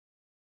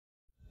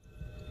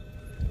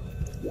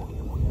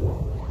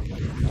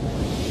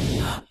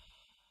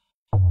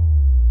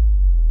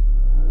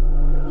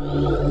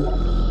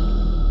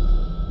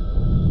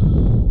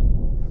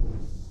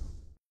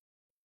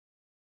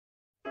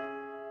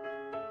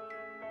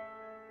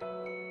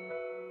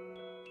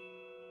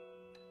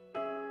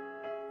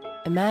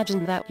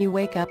Imagine that you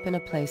wake up in a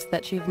place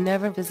that you've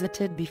never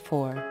visited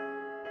before.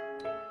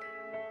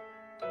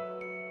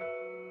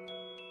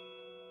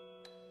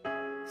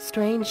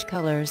 Strange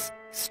colors,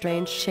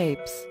 strange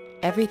shapes,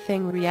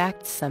 everything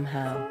reacts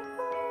somehow.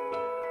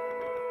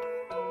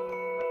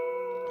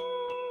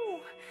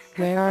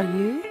 Where are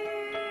you?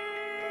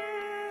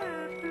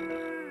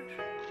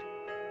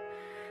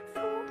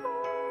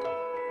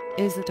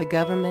 Is it a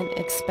government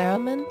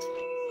experiment?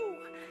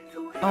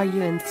 Are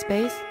you in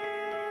space?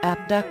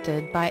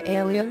 Abducted by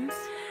aliens?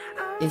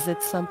 Is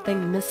it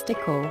something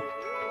mystical?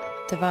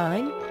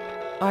 Divine?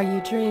 Are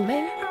you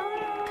dreaming?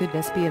 Could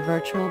this be a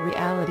virtual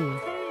reality?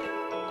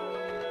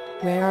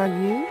 Where are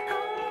you?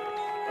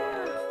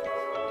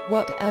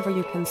 Whatever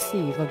you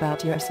conceive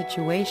about your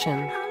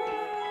situation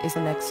is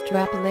an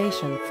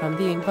extrapolation from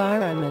the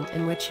environment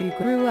in which you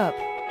grew up.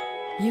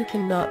 You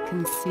cannot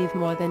conceive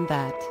more than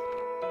that.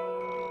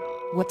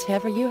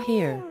 Whatever you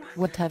hear,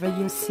 whatever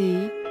you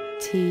see,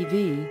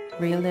 TV,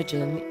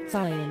 religion,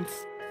 science,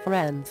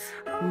 friends,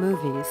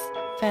 movies,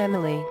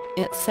 family,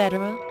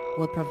 etc.,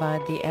 will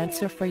provide the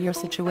answer for your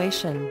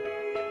situation.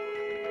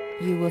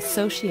 You will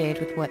associate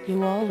with what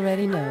you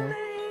already know.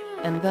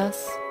 And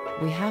thus,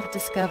 we have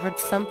discovered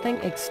something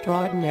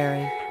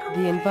extraordinary.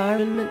 The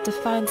environment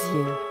defines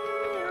you.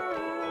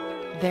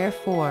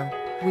 Therefore,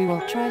 we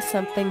will try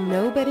something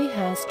nobody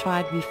has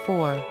tried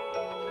before.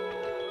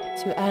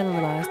 To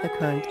analyze the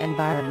current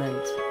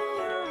environment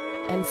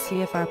and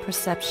see if our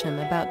perception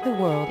about the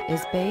world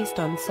is based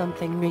on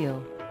something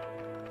real.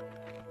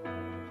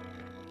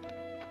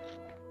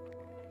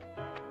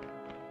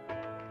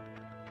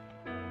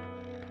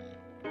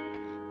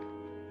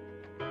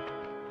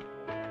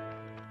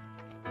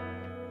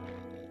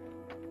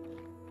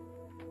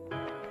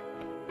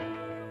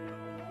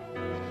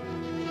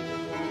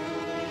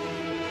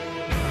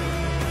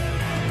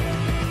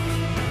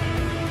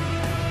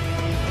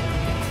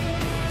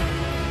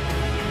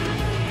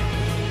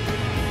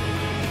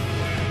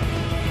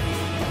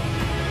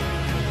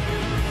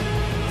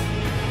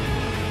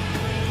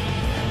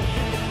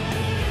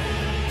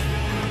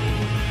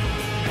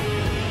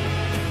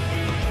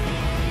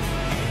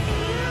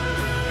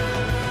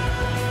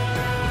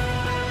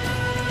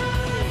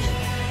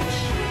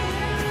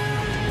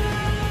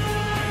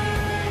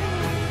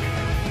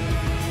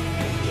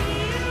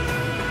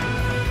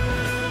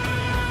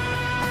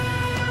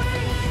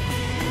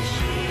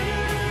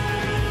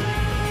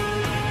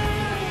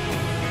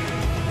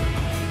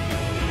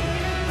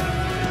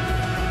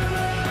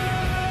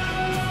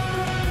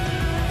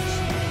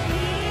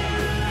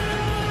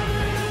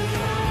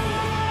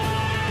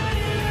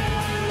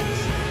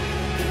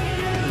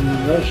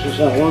 Versus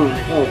I want a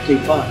healthy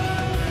body.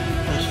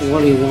 I said, what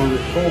do you want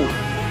it for?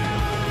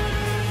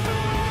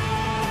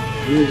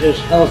 You're just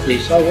healthy,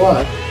 so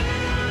what?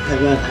 I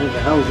gotta have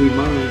a healthy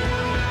mind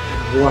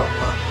to work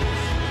on.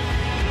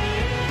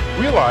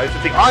 Realize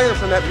that the iron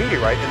from that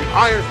meteorite and the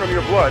iron from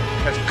your blood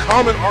has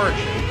common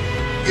origin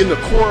in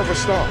the core of a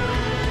star.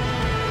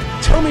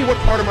 Tell me what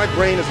part of my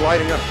brain is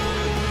lighting up,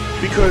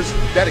 because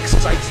that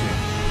excites me.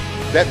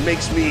 That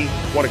makes me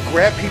want to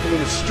grab people in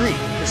the street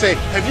and say,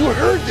 have you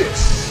heard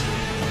this?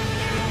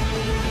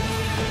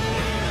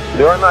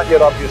 There are not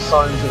yet obvious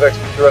signs of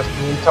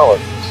extraterrestrial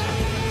intelligence.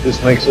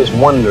 This makes us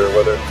wonder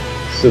whether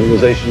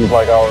civilizations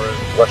like ours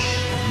rush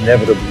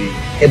inevitably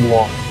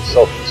headlong to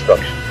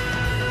self-destruction.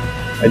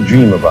 I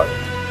dream about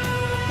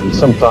it, and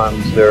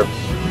sometimes they're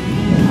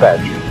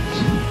bad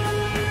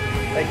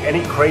dreams. Like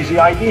any crazy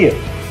idea.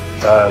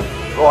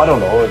 I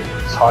don't know,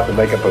 it's hard to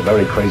make up a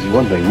very crazy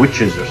one thing.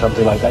 Witches or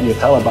something like that, and you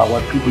tell about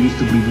what people used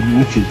to believe in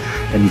witches,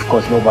 and of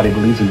course nobody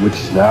believes in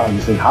witches now, and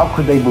you think, how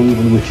could they believe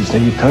in witches?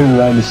 Then you turn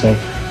around and say,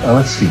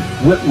 let's see,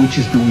 what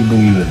witches do we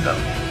believe in now?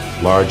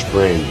 Large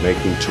brain,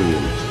 making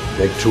tools.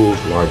 Make tools,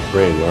 large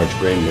brain,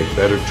 make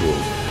better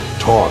tools.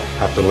 Talk,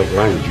 have to link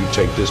language. You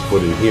take this,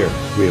 put in here.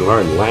 We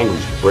learned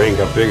language, brain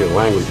got bigger,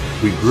 language.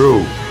 We grew.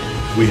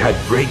 We had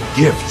great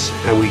gifts,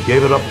 and we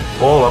gave it up,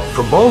 all up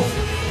for both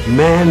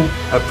man,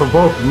 for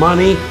both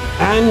money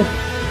and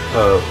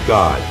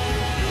God.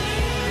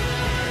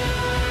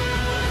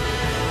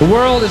 The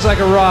world is like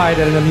a ride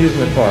at an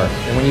amusement park,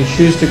 and when you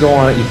choose to go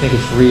on it, you think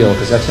it's real,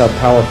 because that's how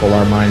powerful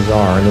our minds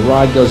are. And the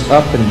ride goes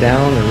up and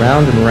down and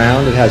round and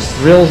round. It has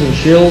thrills and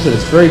chills, and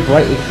it's very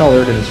brightly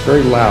colored, and it's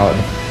very loud,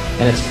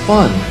 and it's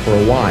fun for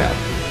a while.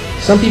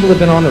 Some people have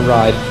been on the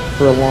ride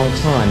for a long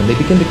time, and they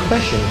begin to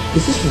question,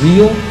 is this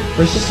real,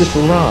 or is this just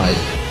a ride?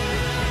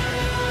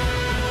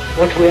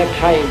 What we are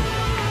trying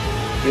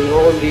in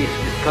all these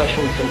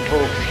discussions and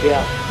talks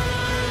here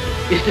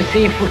is to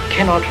see if we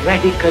cannot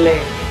radically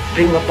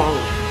bring about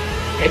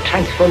a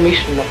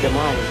transformation of the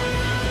mind.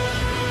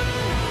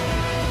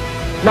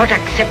 Not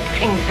accept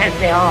things as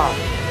they are,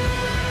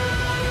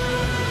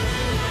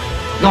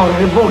 nor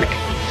revolt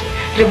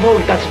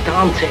Revolt doesn't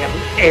answer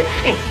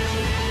everything.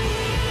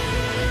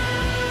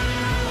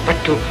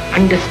 But to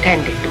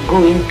understand it, to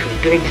go into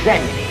it, to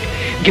examine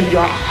it, give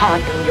your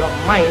heart and your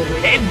mind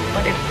with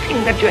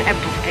everything that you have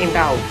to find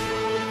out.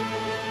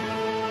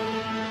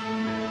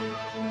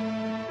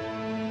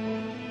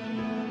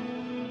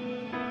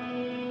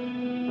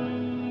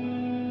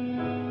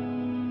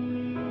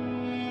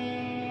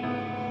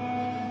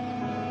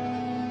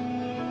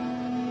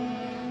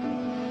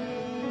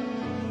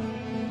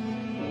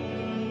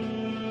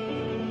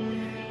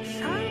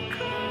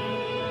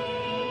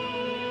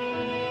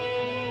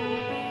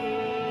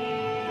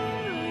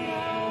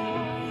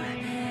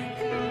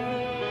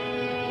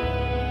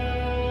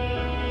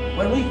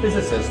 When we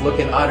physicists look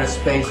in outer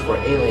space for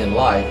alien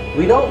life,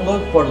 we don't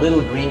look for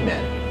little green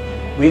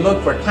men. We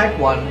look for type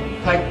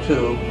 1, type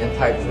 2, and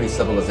type 3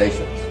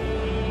 civilizations.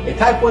 A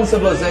type 1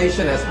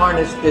 civilization has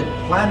harnessed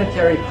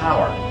planetary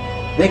power.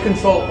 They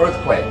control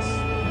earthquakes,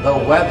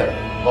 the weather,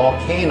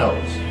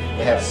 volcanoes.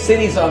 They have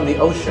cities on the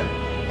ocean.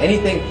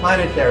 Anything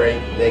planetary,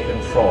 they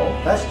control.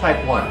 That's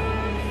type 1.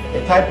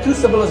 A type 2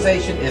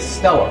 civilization is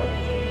stellar.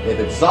 They've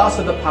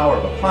exhausted the power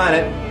of a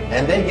planet,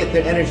 and they get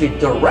their energy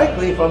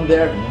directly from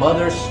their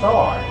mother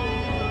star.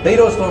 They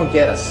just don't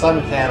get a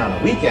suntan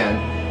on a weekend.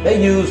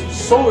 They use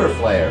solar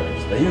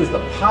flares. They use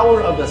the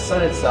power of the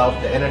sun itself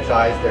to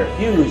energize their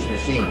huge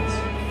machines.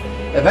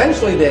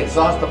 Eventually, they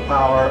exhaust the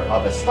power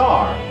of a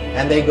star,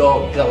 and they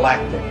go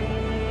galactic.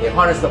 They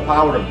harness the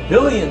power of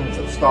billions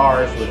of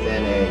stars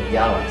within a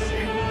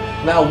galaxy.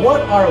 Now, what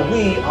are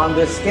we on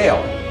this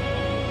scale?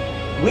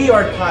 We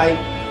are type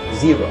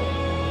 0.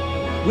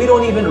 We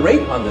don't even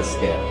rate on this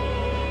scale.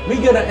 We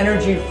get our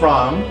energy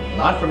from,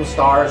 not from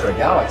stars or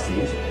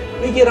galaxies,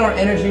 we get our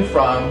energy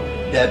from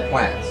dead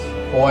plants,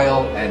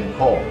 oil and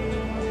coal.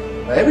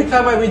 Now, every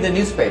time I read the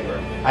newspaper,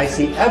 I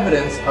see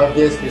evidence of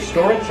this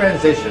historic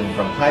transition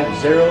from type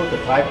 0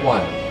 to type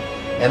 1.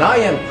 And I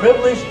am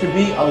privileged to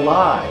be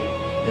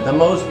alive in the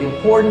most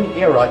important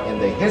era in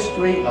the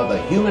history of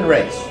the human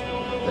race,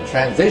 the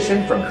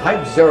transition from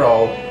type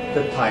 0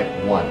 to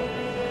type 1.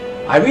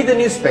 I read the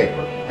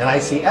newspaper and I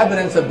see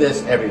evidence of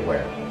this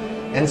everywhere.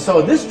 And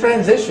so this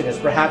transition is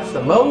perhaps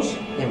the most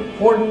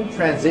important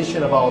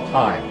transition of all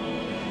time.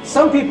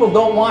 Some people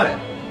don't want it.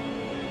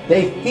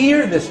 They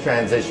fear this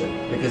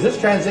transition because this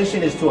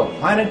transition is to a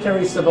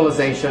planetary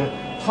civilization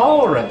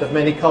tolerant of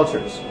many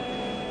cultures.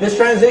 This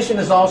transition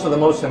is also the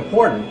most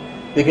important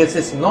because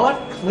it's not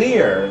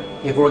clear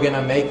if we're going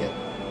to make it.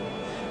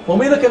 When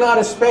we look at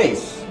outer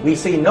space, we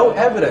see no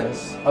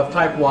evidence of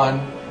type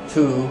 1,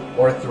 2,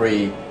 or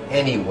 3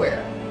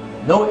 anywhere.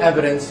 No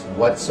evidence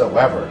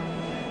whatsoever.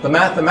 The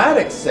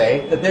mathematics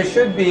say that there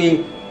should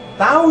be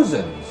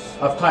thousands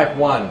of type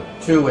 1,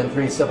 2, and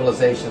 3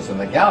 civilizations in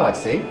the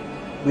galaxy.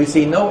 We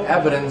see no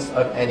evidence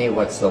of any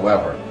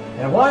whatsoever.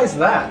 And why is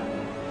that?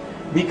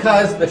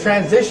 Because the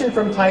transition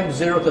from type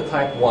 0 to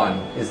type 1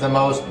 is the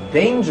most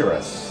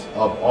dangerous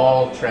of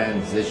all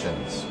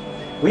transitions.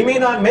 We may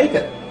not make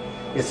it.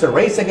 It's a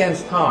race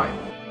against time.